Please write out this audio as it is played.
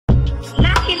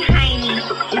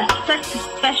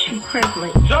and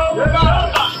privilege.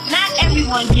 Not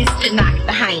everyone gets to knock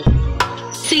the hiney.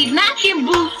 See, knocking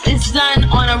boots is done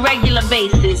on a regular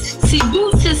basis. See,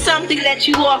 boots is something that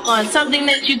you walk on, something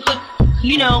that you put,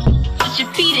 you know, put your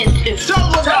feet into.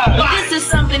 But this is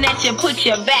something that you put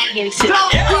your back into. I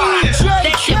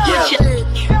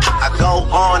go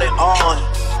on and on,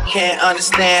 can't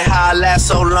understand how I last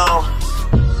so long.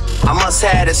 I must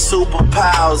have the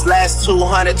superpowers, last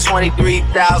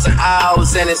 223,000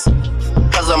 hours, and it's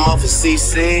cause I'm off of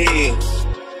CC,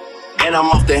 and I'm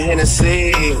off the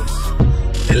Hennessy.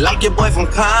 And like your boy from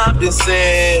Compton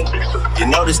said, you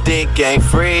know this dick ain't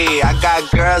free. I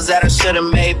got girls that I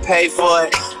should've made pay for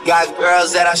it. Got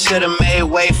girls that I should've made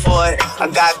wait for it. I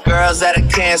got girls that I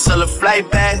cancel a flight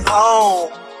back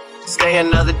home, stay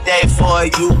another day for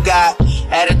it. You got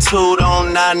attitude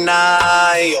on nana,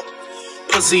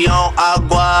 pussy on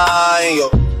agua, and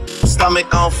your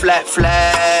stomach on flat,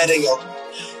 and your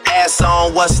ass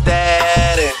on what's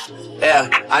that? And yeah,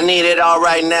 I need it all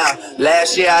right now.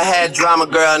 Last year I had drama,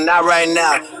 girl, not right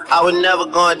now. I would never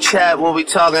go and chat what we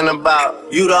talking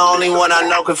about. You the only one I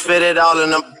know can fit it all in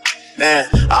them. Man,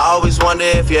 I always wonder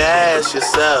if you ask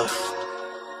yourself,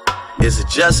 is it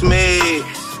just me?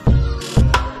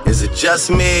 Is it just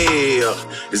me? Or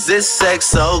is this sex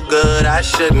so good I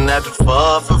shouldn't have to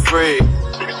fall for free?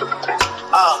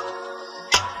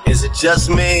 Is it just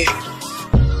me?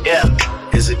 Yeah,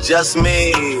 is it just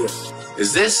me?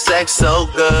 Is this sex so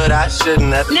good I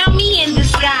shouldn't have to... Now me in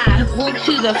disguise went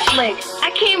to the flick.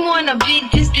 I came on a bit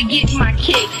just to get my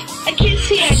kick. I can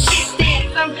see a chick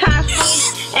there sometimes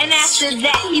swing, and after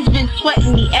that he's been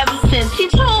sweating me ever since. He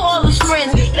told all his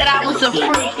friends that I was a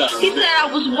freak. He said I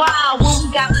was wild when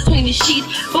we got between the sheets,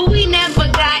 but we never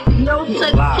got no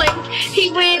such place.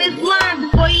 He ran his line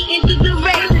before he entered the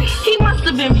race. He must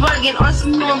have been bugging on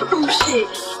some new improved shit.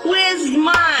 Where's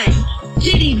mine?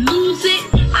 Did he lose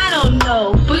it? I don't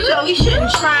know, but yo, he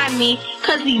shouldn't try me,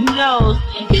 cause he knows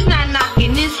he's not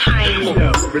knocking this hiney.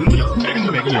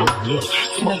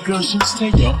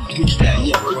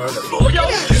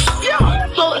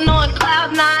 Floating on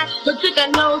cloud nine, but took a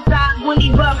nosedive when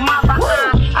he rubbed my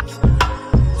behind.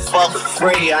 Fuck for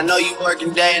free, I know you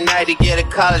working day and night to get a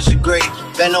college degree.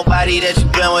 Bet nobody that you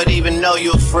been with even know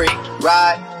you a freak,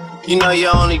 right? You know you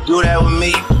only do that with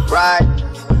me, right?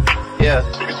 Yeah,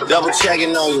 double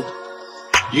checking on you.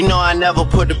 You know I never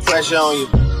put the pressure on you.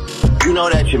 You know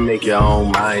that you make your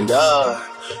own mind up.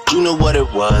 You knew what it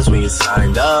was when you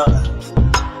signed up.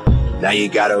 Now you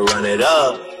gotta run it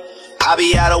up. I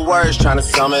be out of words trying to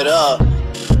sum it up.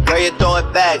 Girl, you throw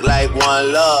it back like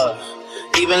one love.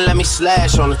 Even let me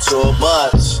slash on the tour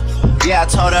bus. Yeah, I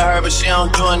told her but she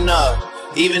don't do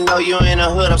enough. Even though you in the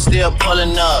hood, I'm still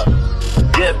pulling up.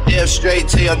 Dip, dip, straight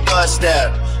to your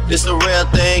doorstep. This a real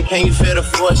thing, can you feel the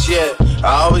force yet?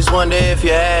 I always wonder if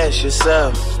you ask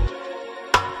yourself,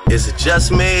 is it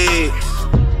just me?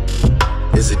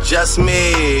 Is it just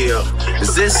me? Or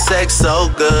is this sex so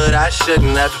good I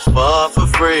shouldn't have to fall for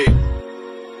free?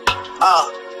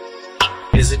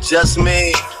 Is it just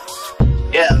me?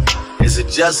 Yeah, is it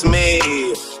just me?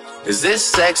 Is this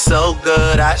sex so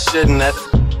good I shouldn't have to